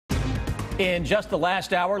In just the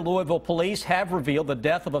last hour, Louisville police have revealed the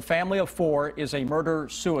death of a family of 4 is a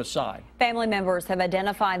murder-suicide. Family members have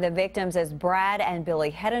identified the victims as Brad and Billy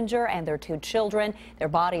Hettinger and their 2 children. Their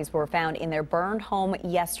bodies were found in their burned home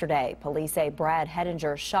yesterday. Police say Brad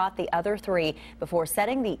Hettinger shot the other 3 before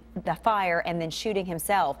setting the fire and then shooting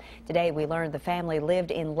himself. Today, we learned the family lived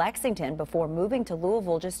in Lexington before moving to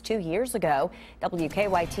Louisville just 2 years ago.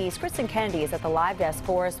 WKYT's Kristen Kennedy is at the live desk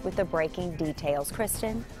for us with the breaking details.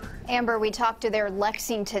 Kristen? Amber, we talked to their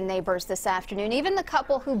Lexington neighbors this afternoon, even the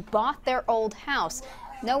couple who bought their old house.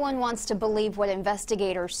 No one wants to believe what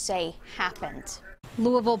investigators say happened.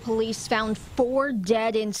 Louisville police found 4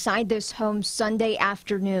 dead inside this home Sunday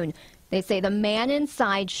afternoon. They say the man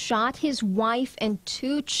inside shot his wife and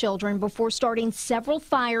 2 children before starting several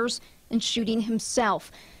fires and shooting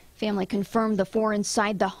himself. Family confirmed the 4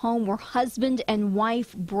 inside the home were husband and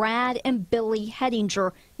wife Brad and Billy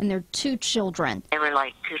Hettinger and their 2 children. They were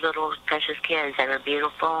like 2 little precious kids. They were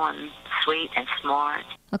beautiful and sweet and smart.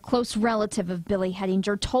 A close relative of Billy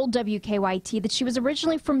Hettinger told WKYT that she was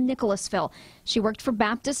originally from Nicholasville. She worked for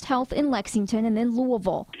Baptist Health in Lexington and then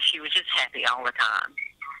Louisville. She was just happy all the time.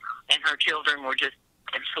 And her children were just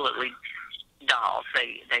absolutely dolls.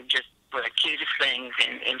 They just were the cutest things,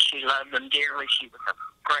 and she loved them dearly. She was a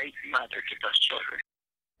great mother to those children.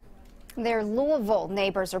 Their Louisville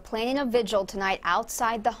neighbors are planning a vigil tonight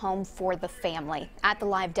outside the home for the family. At the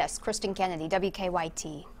live desk, Kristen Kennedy,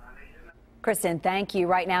 WKYT. Kristen, thank you.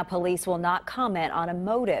 Right now, police will not comment on a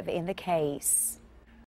motive in the case.